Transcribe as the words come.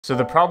So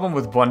the problem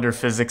with Blender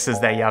physics is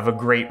that you have a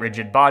great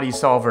rigid body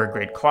solver, a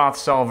great cloth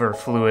solver,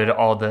 fluid,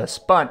 all this,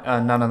 but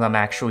none of them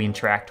actually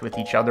interact with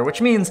each other, which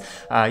means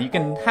you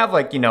can have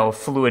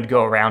fluid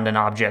go around an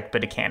object,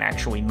 but it can't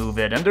actually move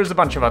it. And there's a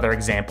bunch of other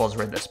examples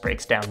where this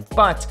breaks down.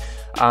 But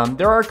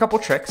there are a couple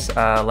tricks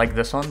like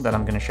this one that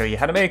I'm going to show you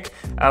how to make,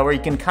 where you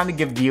can kind of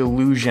give the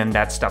illusion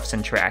that stuff's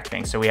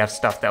interacting. So we have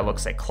stuff that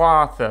looks like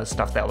cloth,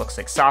 stuff that looks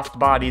like soft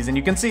bodies, and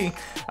you can see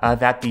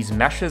that these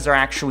meshes are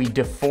actually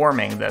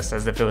deforming this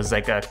as if it was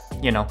like a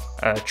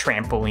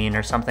trampoline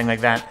or something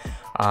like that.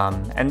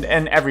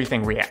 And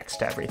everything reacts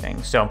to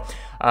everything. So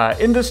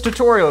in this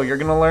tutorial, you're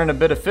gonna learn a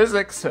bit of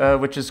physics,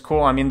 which is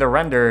cool. I mean, the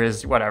render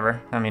is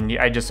whatever. I mean,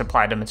 I just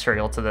applied a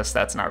material to this.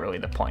 That's not really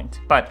the point,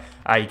 but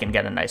you can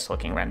get a nice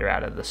looking render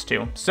out of this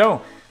too.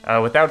 So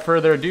without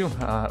further ado,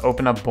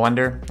 open up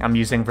Blender. I'm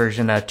using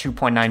version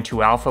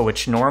 2.92 alpha,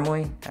 which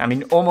normally, I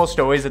mean, almost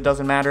always it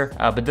doesn't matter,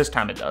 but this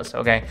time it does,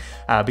 okay?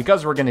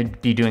 Because we're gonna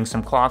be doing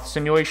some cloth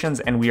simulations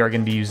and we are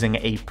gonna be using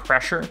a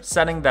pressure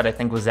setting that I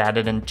think was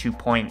added in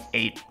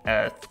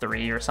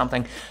 2.83 or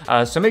something.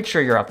 So make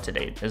sure you're up to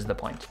date is the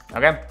point,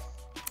 okay?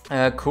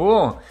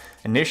 Cool.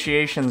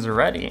 Initiation's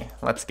ready.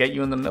 Let's get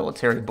you in the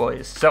military,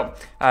 boys. So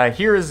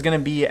here is going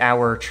to be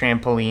our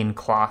trampoline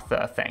cloth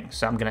thing.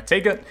 So I'm going to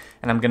take it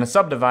and I'm going to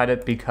subdivide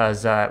it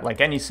because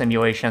like any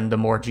simulation, the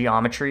more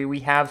geometry we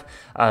have,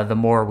 the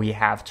more we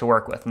have to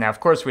work with. Now, of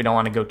course, we don't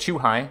want to go too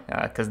high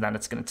because then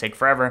it's going to take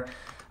forever.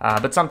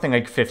 But something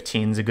like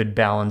 15 is a good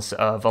balance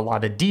of a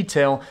lot of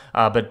detail,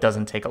 but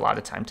doesn't take a lot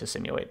of time to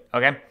simulate,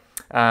 okay?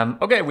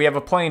 Okay, we have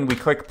a plane, we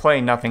click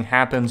play, nothing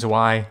happens.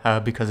 Why?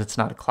 Because it's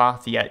not a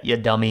cloth yet, you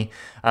dummy.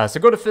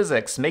 So go to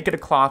physics, make it a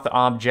cloth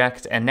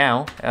object, and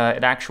now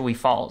it actually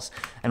falls.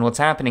 And what's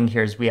happening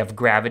here is we have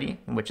gravity,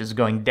 which is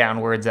going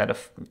downwards at an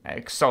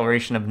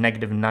acceleration of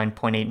negative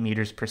 9.8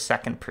 meters per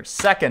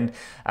second,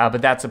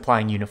 but that's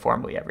applying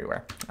uniformly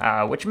everywhere,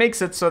 which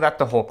makes it so that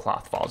the whole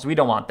cloth falls. We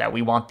don't want that.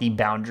 We want the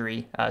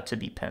boundary to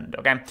be pinned,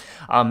 okay?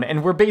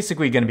 And we're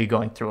basically going to be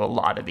going through a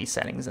lot of these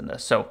settings in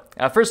this. So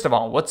first of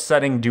all, what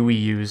setting do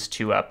we use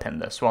to pin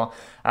this? Well,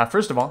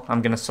 first of all,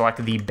 I'm going to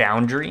select the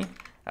boundary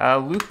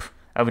loop,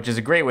 which is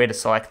a great way to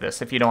select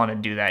this. If you don't want to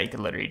do that, you could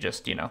literally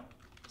just,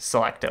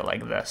 select it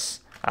like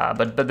this.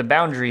 But the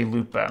boundary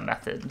loop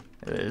method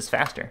is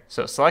faster.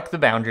 So select the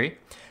boundary.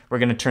 We're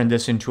going to turn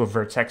this into a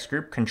vertex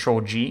group,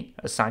 Control G,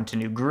 assign to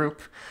new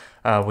group,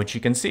 which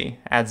you can see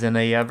adds in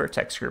a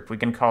vertex group. We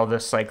can call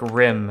this like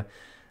rim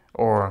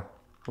or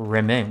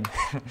rimming.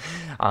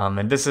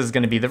 And this is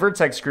going to be the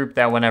vertex group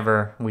that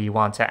whenever we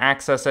want to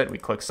access it, we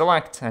click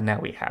select, and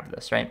now we have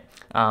this, right?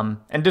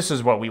 And this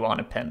is what we want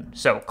to pin.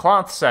 So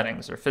cloth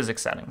settings or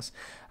physics settings,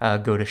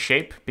 go to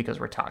shape because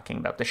we're talking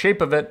about the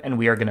shape of it, and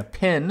we are going to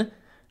pin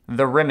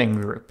the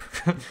rimming group,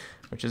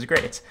 which is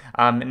great.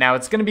 Now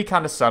it's going to be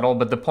kind of subtle,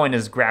 but the point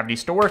is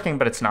gravity's still working,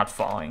 but it's not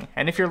falling.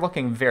 And if you're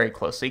looking very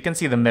closely, you can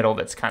see the middle of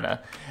it's kind of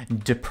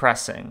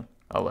depressing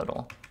a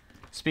little.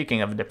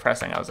 Speaking of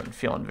depressing, I wasn't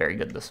feeling very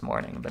good this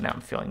morning, but now I'm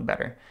feeling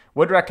better.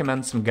 Would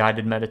recommend some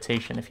guided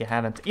meditation if you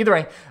haven't. Either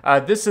way,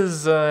 this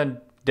is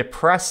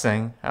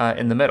depressing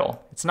in the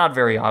middle. It's not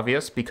very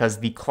obvious because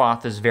the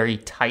cloth is very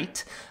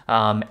tight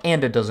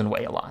and it doesn't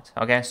weigh a lot,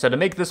 okay? So to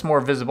make this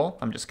more visible,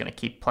 I'm just gonna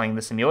keep playing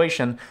the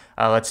simulation.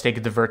 Let's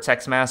take the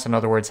vertex mass, in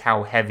other words,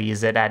 how heavy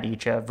is it at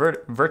each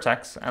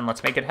vertex, and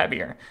let's make it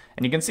heavier.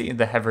 And you can see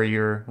the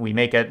heavier we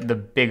make it, the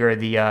bigger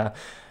the,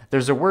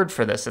 there's a word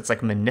for this, it's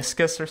like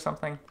meniscus or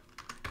something.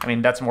 I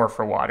mean, that's more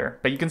for water,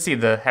 but you can see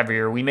the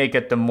heavier we make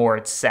it, the more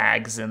it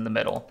sags in the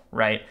middle,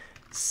 right?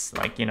 It's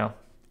like,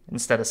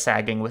 instead of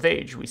sagging with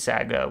age, we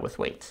sag with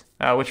weight,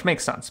 which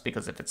makes sense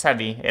because if it's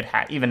heavy,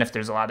 even if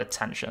there's a lot of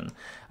tension,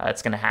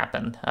 it's going to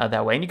happen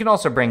that way. And you can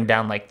also bring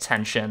down like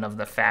tension of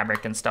the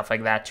fabric and stuff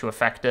like that to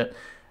affect it.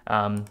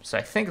 So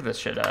I think this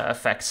should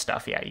affect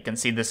stuff. Yeah, you can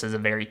see this is a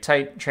very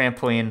tight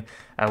trampoline,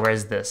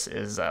 whereas this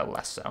is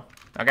less so.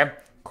 Okay,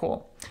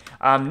 cool.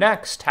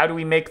 Next, how do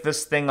we make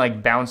this thing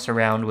like bounce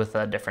around with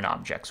different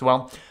objects?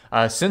 Well,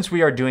 since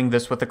we are doing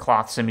this with a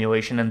cloth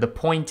simulation, and the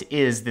point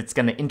is that it's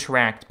going to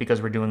interact because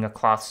we're doing a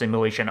cloth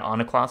simulation on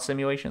a cloth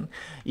simulation,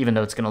 even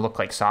though it's going to look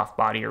like soft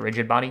body or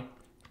rigid body.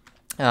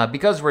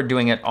 Because we're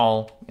doing it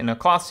all in a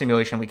cloth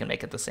simulation, we can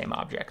make it the same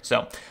object.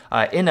 So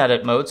in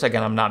edit mode, so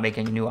again, I'm not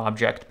making a new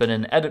object, but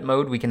in edit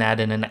mode, we can add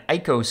in an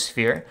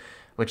icosphere,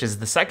 which is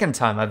the second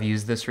time I've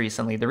used this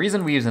recently. The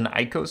reason we use an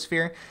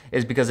icosphere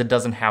is because it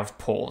doesn't have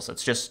poles.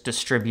 It's just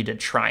distributed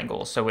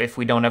triangles. So if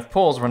we don't have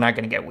poles, we're not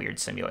going to get weird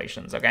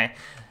simulations, okay?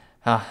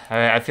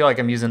 I feel like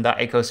I'm using the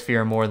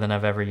icosphere more than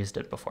I've ever used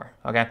it before,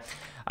 okay?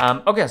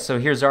 Okay, so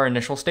here's our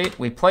initial state.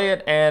 We play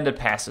it, and it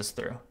passes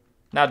through.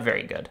 Not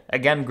very good.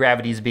 Again,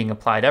 gravity is being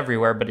applied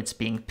everywhere, but it's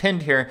being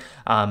pinned here,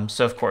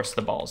 so of course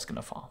the ball is going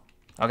to fall.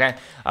 Okay,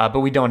 but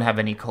we don't have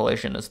any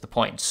collision is the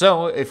point.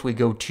 So if we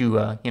go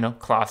to,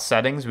 cloth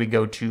settings, we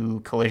go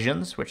to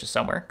collisions, which is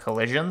somewhere,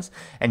 collisions,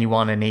 and you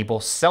want to enable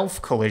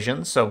self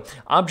collisions. So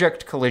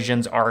object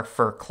collisions are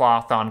for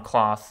cloth on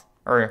cloth,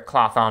 or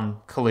cloth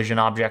on collision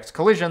objects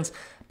collisions,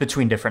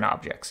 between different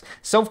objects.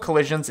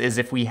 Self-collisions is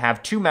if we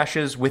have two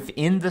meshes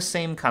within the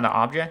same kind of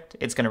object,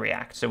 it's going to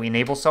react. So we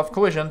enable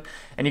self-collision,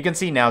 and you can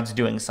see now it's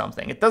doing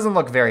something. It doesn't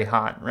look very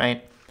hot,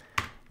 right?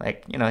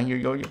 Like, you know,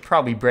 you'll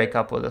probably break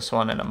up with this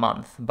one in a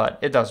month, but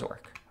it does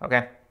work,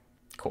 okay?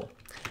 Cool.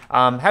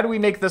 How do we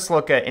make this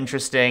look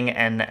interesting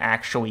and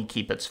actually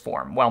keep its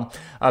form? Well,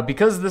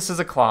 because this is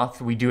a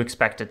cloth, we do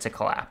expect it to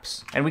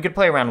collapse. And we could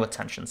play around with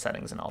tension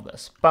settings and all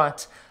this.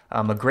 But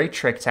a great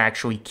trick to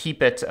actually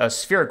keep it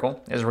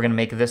spherical is we're going to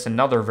make this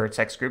another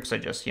vertex group. So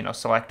just, you know,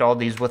 select all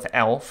these with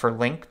L for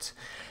linked,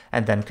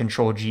 and then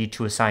Control G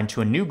to assign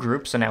to a new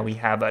group. So now we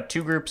have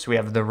two groups. We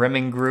have the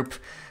rimming group,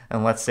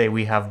 and let's say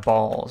we have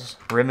balls,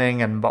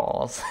 rimming and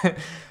balls.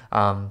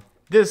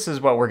 This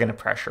is what we're going to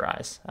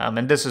pressurize,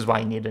 and this is why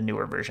you need a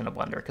newer version of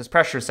Blender, because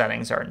pressure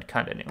settings are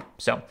kind of new.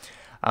 So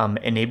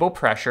enable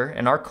pressure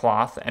in our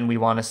cloth, and we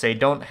want to say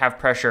don't have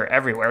pressure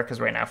everywhere, because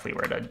right now if we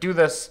were to do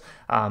this,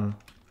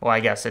 well, I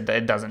guess it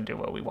doesn't do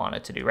what we want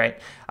it to do, right?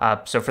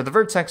 So for the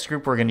vertex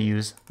group, we're going to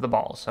use the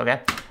balls,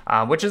 okay?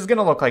 Which is going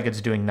to look like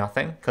it's doing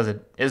nothing, because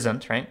it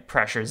isn't, right?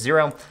 Pressure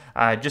 0.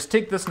 Just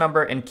take this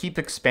number and keep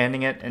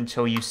expanding it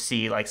until you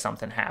see like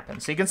something happen.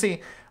 So you can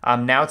see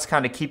now it's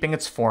kind of keeping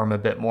its form a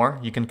bit more.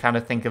 You can kind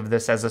of think of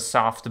this as a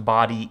soft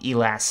body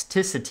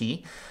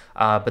elasticity,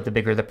 but the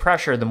bigger the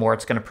pressure, the more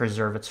it's going to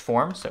preserve its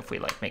form. So if we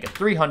like make it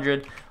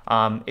 300,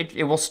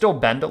 it will still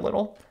bend a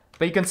little,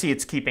 but you can see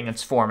it's keeping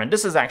its form. And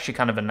this is actually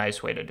kind of a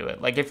nice way to do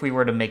it. Like if we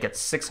were to make it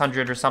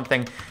 600 or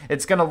something,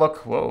 it's going to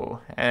look, whoa.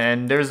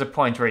 And there's a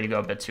point where you go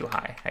a bit too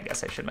high. I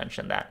guess I should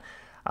mention that.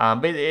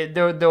 But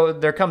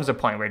there comes a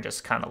point where it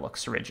just kind of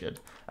looks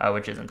rigid,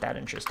 which isn't that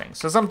interesting.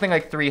 So something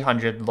like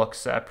 300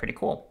 looks pretty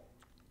cool.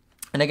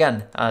 And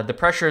again, the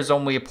pressure is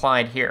only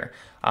applied here.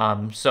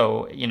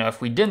 So, you know,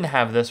 if we didn't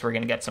have this, we're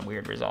going to get some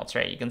weird results,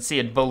 right? You can see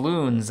it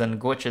balloons and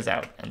glitches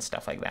out and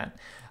stuff like that.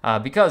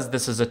 Because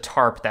this is a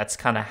tarp that's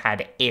kind of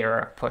had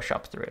air push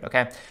up through it,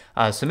 okay?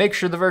 So make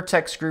sure the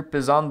vertex group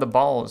is on the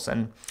balls.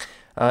 And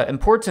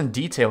important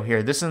detail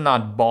here, this is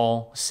not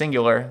ball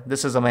singular,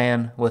 this is a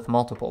man with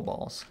multiple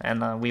balls,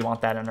 and we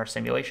want that in our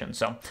simulation.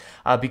 So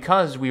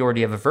because we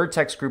already have a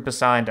vertex group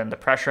assigned and the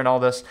pressure and all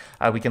this,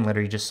 we can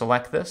literally just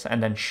select this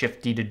and then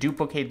Shift D to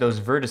duplicate those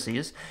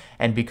vertices,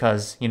 and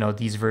because, you know,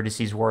 these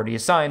vertices were already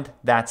assigned,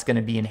 that's going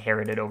to be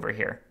inherited over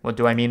here. What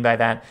do I mean by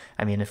that?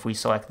 I mean, if we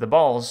select the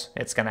balls,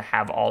 it's going to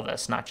have all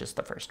this, not just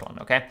the first one,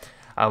 okay?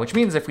 Which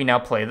means if we now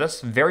play this,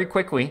 very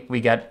quickly,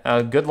 we get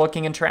a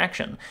good-looking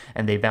interaction,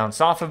 and they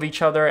bounce off of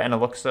each other, and it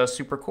looks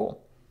super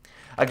cool.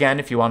 Again,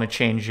 if you want to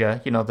change, you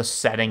know, the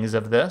settings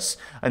of this,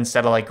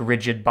 instead of like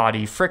rigid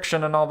body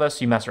friction and all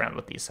this, you mess around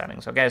with these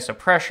settings, okay? So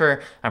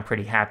pressure, I'm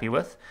pretty happy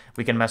with.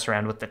 We can mess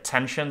around with the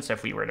tension, so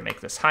if we were to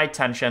make this high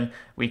tension,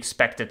 we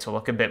expect it to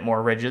look a bit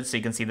more rigid, so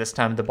you can see this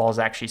time the balls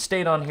actually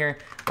stayed on here,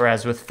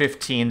 whereas with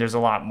 15, there's a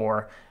lot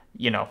more,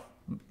 you know,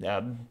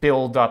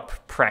 build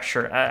up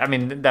pressure. I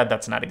mean,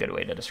 that's not a good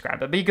way to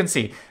describe it, but you can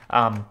see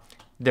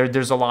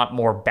there's a lot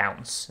more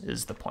bounce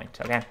is the point,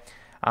 okay?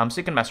 So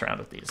you can mess around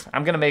with these.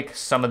 I'm going to make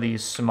some of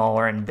these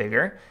smaller and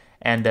bigger.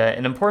 And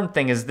an important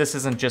thing is this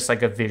isn't just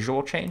like a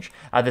visual change.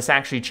 This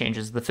actually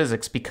changes the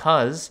physics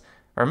because,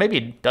 or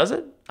maybe does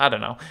it? I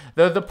don't know.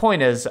 The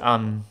point is,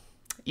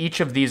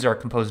 each of these are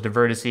composed of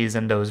vertices,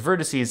 and those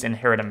vertices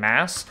inherit a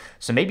mass.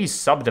 So maybe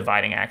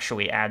subdividing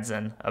actually adds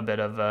in a bit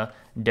of a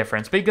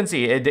difference. But you can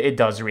see it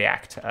does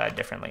react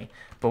differently.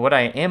 But what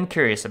I am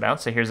curious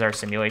about, so here's our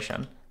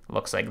simulation.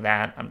 Looks like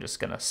that. I'm just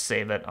going to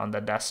save it on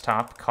the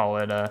desktop, call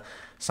it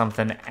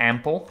something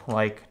ample,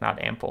 like, not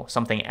ample,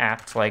 something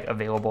apt, like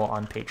available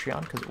on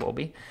Patreon, because it will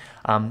be.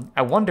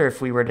 I wonder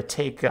if we were to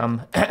take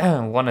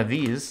one of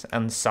these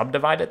and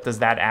subdivide it, does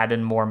that add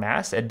in more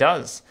mass? It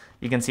does.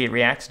 You can see it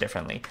reacts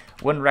differently.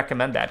 Wouldn't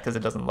recommend that because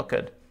it doesn't look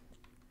good.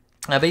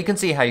 But you can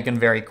see how you can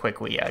very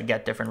quickly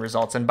get different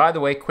results. And by the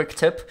way, quick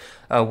tip,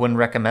 wouldn't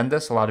recommend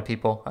this. A lot of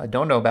people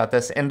don't know about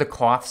this. In the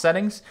cloth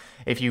settings,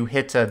 if you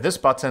hit this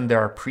button, there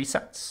are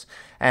presets.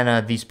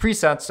 And these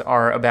presets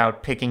are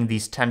about picking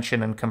these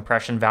tension and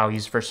compression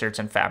values for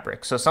certain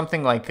fabrics. So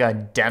something like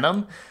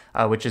denim,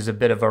 which is a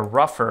bit of a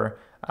rougher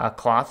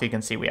cloth, you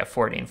can see we have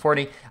 40 and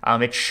 40.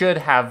 It should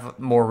have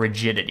more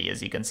rigidity,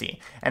 as you can see.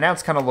 And now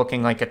it's kind of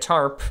looking like a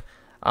tarp,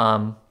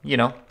 you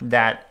know,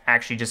 that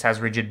actually just has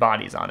rigid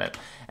bodies on it.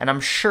 And I'm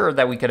sure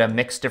that we could have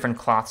mixed different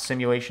cloth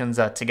simulations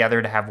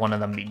together to have one of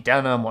them be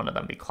denim, one of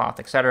them be cloth,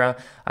 etc.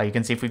 You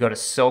can see if we go to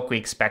silk, we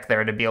expect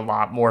there to be a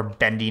lot more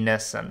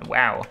bendiness, and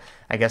wow,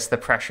 I guess the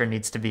pressure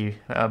needs to be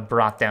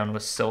brought down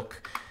with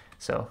silk.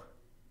 So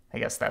I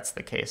guess that's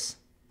the case.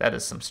 That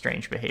is some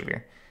strange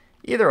behavior.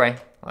 Either way,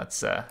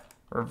 let's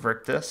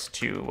revert this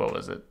to, what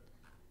was it?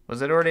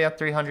 Was it already at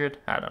 300?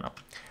 I don't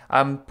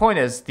know. Point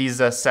is,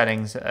 these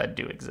settings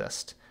do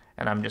exist.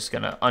 And I'm just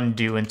going to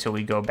undo until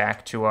we go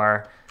back to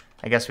our,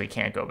 I guess we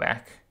can't go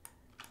back.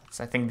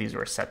 I think these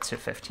were set to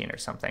 15 or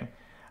something.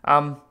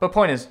 But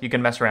point is, you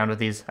can mess around with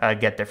these,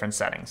 get different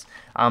settings.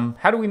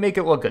 How do we make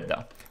it look good,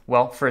 though?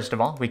 Well, first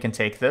of all, we can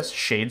take this,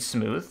 shade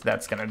smooth.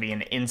 That's going to be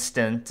an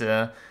instant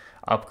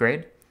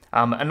upgrade.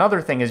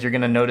 Another thing is you're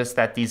going to notice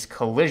that these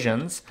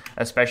collisions,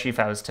 especially if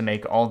I was to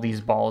make all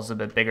these balls a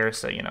bit bigger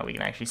so, you know, we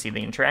can actually see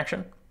the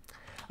interaction,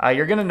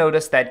 you're going to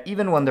notice that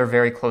even when they're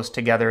very close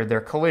together,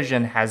 their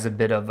collision has a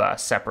bit of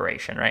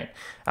separation, right?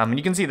 And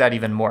you can see that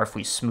even more if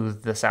we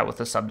smooth this out with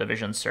a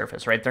subdivision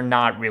surface, right? They're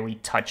not really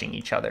touching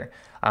each other,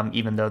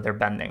 even though they're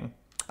bending.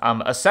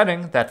 A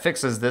setting that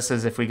fixes this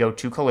is if we go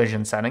to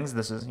collision settings.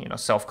 This is, you know,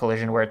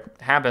 self-collision where it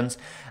happens.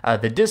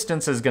 The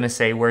distance is going to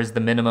say where's the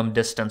minimum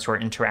distance where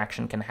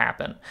interaction can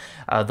happen.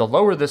 The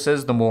lower this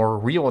is, the more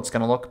real it's going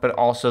to look, but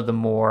also the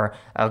more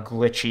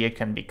glitchy it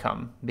can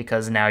become,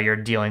 because now you're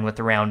dealing with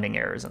rounding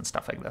errors and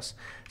stuff like this.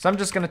 So I'm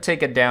just going to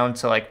take it down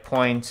to like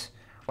point.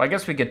 Well, I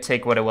guess we could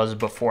take what it was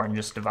before and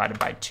just divide it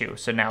by 2.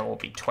 So now it will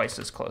be twice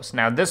as close.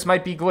 Now this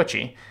might be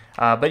glitchy,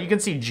 but you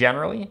can see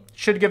generally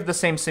should give the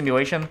same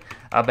simulation,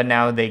 but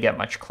now they get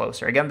much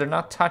closer. Again, they're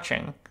not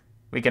touching.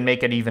 We can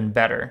make it even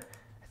better.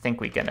 I think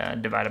we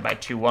can divide it by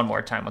 2 one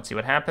more time. Let's see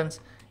what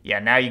happens. Yeah,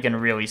 now you can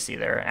really see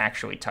they're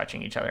actually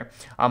touching each other.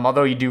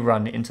 Although you do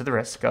run into the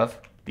risk of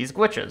these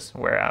glitches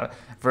where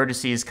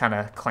vertices kind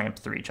of clamp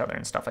through each other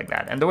and stuff like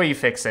that. And the way you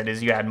fix it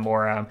is you add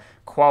more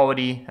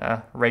quality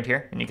right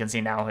here, and you can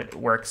see now it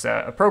works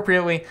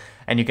appropriately,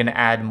 and you can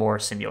add more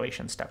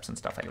simulation steps and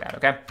stuff like that,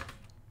 okay?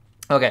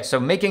 Okay, so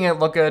making it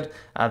look good,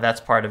 that's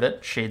part of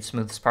it. Shade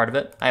smooth is part of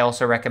it. I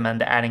also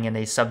recommend adding in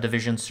a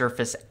subdivision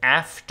surface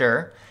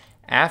after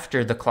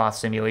the cloth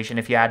simulation.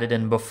 If you add it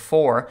in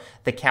before,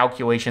 the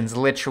calculation's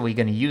literally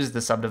going to use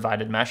the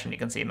subdivided mesh, and you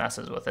can see it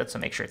messes with it, so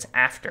make sure it's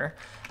after.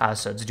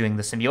 So it's doing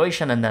the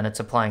simulation, and then it's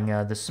applying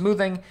the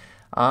smoothing,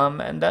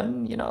 and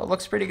then, you know, it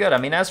looks pretty good. I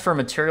mean, as for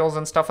materials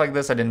and stuff like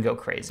this, I didn't go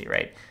crazy,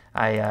 right?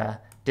 I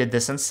did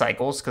this in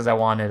cycles because I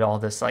wanted all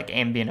this like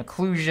ambient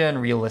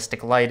occlusion,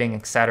 realistic lighting,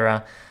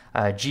 etc.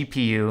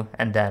 GPU,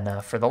 and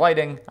then for the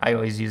lighting, I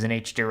always use an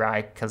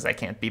HDRI because I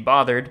can't be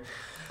bothered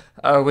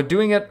with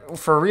doing it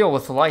for real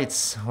with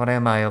lights. What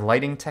am I, a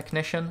lighting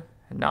technician?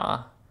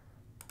 Nah,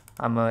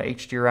 I'm a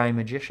HDRI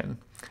magician.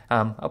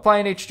 Apply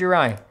an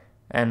HDRI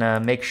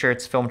and make sure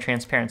it's film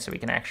transparent so we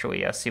can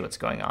actually see what's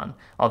going on.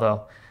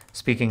 Although,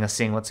 speaking of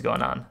seeing what's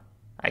going on,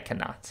 I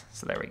cannot.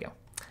 So there we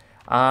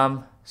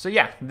go. So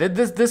yeah,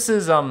 this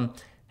is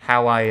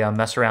how I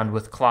mess around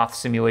with cloth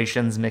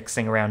simulations,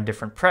 mixing around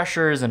different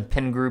pressures and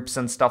pin groups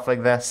and stuff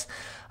like this.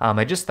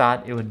 I just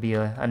thought it would be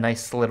a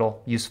nice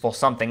little useful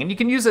something. And you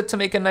can use it to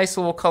make a nice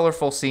little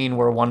colorful scene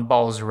where one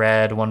ball is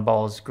red, one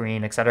ball is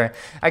green, etc.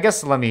 I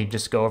guess let me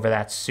just go over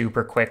that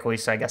super quickly.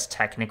 So I guess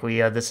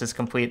technically this is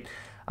complete.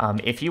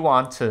 If you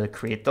want to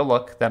create the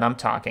look that I'm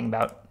talking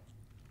about,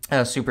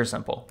 super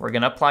simple. We're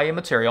going to apply a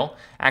material.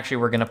 Actually,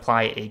 we're going to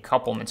apply a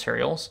couple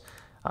materials.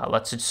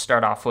 Let's just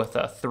start off with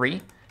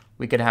 3.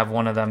 We could have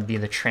one of them be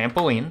the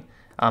trampoline,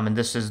 and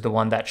this is the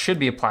one that should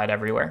be applied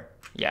everywhere.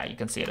 Yeah, you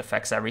can see it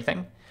affects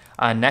everything.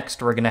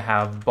 Next, we're going to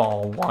have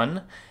ball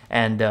 1,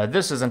 and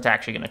this isn't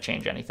actually going to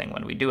change anything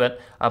when we do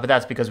it, but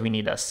that's because we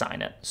need to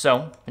assign it.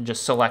 So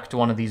just select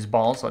one of these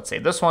balls, let's say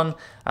this one,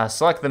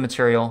 select the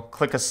material,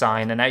 click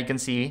assign, and now you can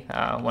see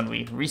when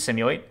we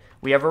resimulate,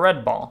 we have a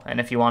red ball. And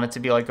if you want it to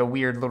be like a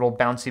weird little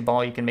bouncy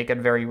ball, you can make it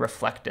very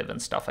reflective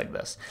and stuff like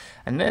this.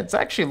 And it's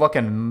actually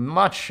looking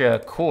much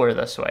cooler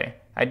this way.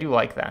 I do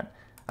like that.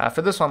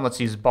 For this one, let's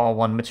use ball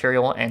 1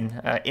 material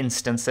and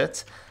instance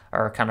it,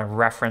 or kind of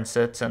reference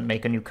it and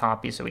make a new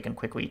copy so we can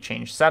quickly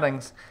change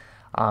settings.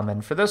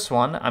 And for this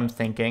one, I'm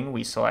thinking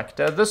we select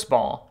this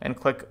ball and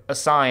click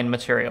assign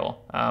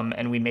material,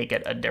 and we make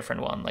it a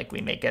different one, like we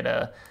make it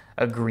a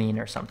green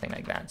or something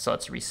like that. So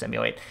let's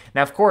resimulate.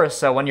 Now, of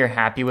course, when you're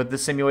happy with the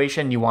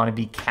simulation, you want to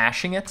be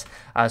caching it,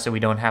 so we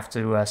don't have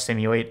to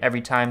simulate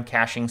every time.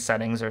 Caching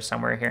settings are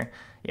somewhere here.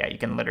 Yeah, you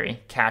can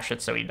literally cache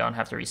it so you don't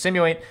have to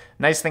resimulate.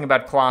 Nice thing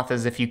about cloth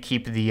is if you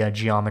keep the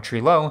geometry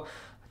low,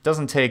 it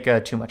doesn't take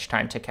too much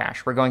time to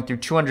cache. We're going through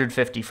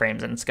 250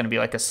 frames, and it's going to be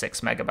like a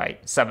 7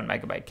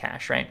 megabyte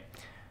cache, right?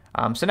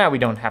 So now we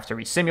don't have to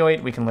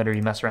resimulate. We can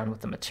literally mess around with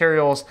the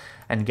materials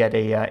and get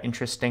a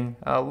interesting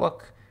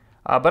look.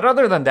 But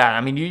other than that,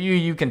 I mean,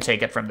 you can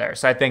take it from there.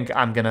 So I think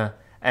I'm going to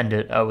end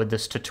it with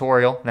this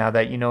tutorial now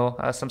that you know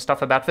some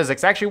stuff about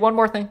physics. Actually, one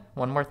more thing.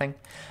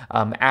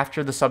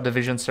 After the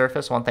subdivision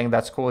surface, one thing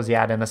that's cool is you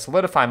add in a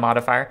Solidify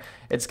Modifier.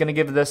 It's going to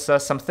give this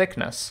some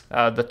thickness,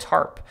 the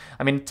tarp.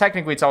 I mean,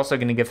 technically, it's also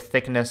going to give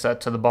thickness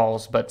to the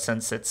balls, but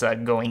since it's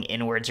going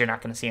inwards, you're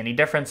not going to see any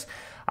difference.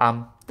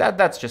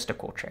 That's just a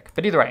cool trick.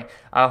 But either way,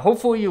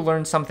 hopefully you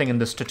learned something in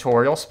this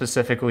tutorial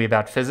specifically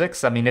about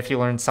physics. I mean, if you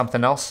learned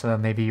something else,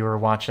 maybe you were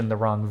watching the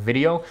wrong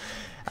video.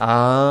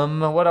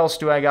 What else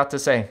do I got to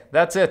say?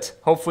 That's it.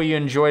 Hopefully you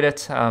enjoyed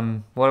it.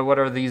 What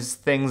are these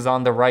things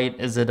on the right?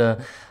 Is it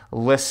a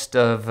list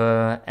of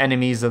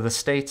enemies of the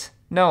state?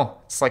 No,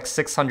 it's like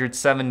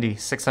 670,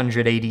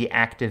 680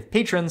 active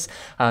patrons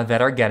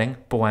that are getting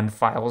blend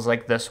files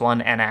like this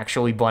one, and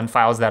actually blend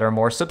files that are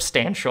more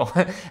substantial.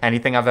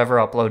 Anything I've ever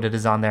uploaded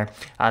is on there.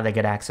 They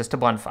get access to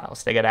blend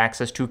files. They get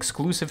access to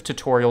exclusive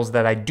tutorials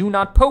that I do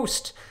not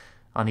post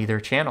on either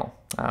channel.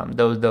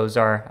 Those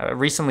are,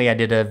 recently I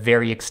did a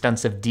very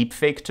extensive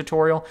deepfake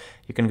tutorial.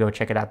 You can go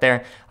check it out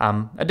there.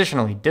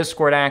 Additionally,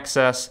 Discord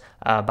access,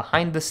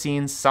 behind the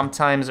scenes,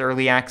 sometimes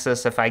early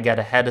access if I get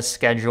ahead of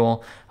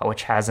schedule,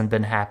 which hasn't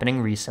been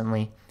happening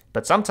recently.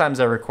 But sometimes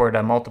I record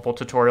multiple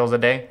tutorials a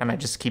day, and I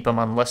just keep them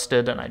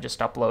unlisted, and I just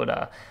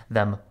upload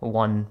them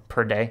one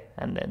per day,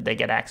 and then they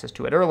get access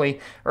to it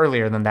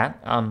earlier than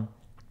that.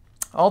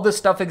 All this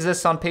stuff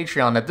exists on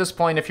Patreon. At this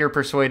point, if you're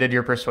persuaded,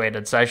 you're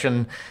persuaded. So I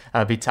shouldn't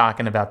be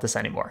talking about this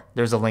anymore.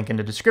 There's a link in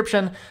the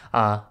description.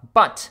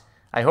 But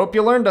I hope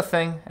you learned a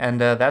thing, and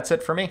that's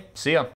it for me. See ya.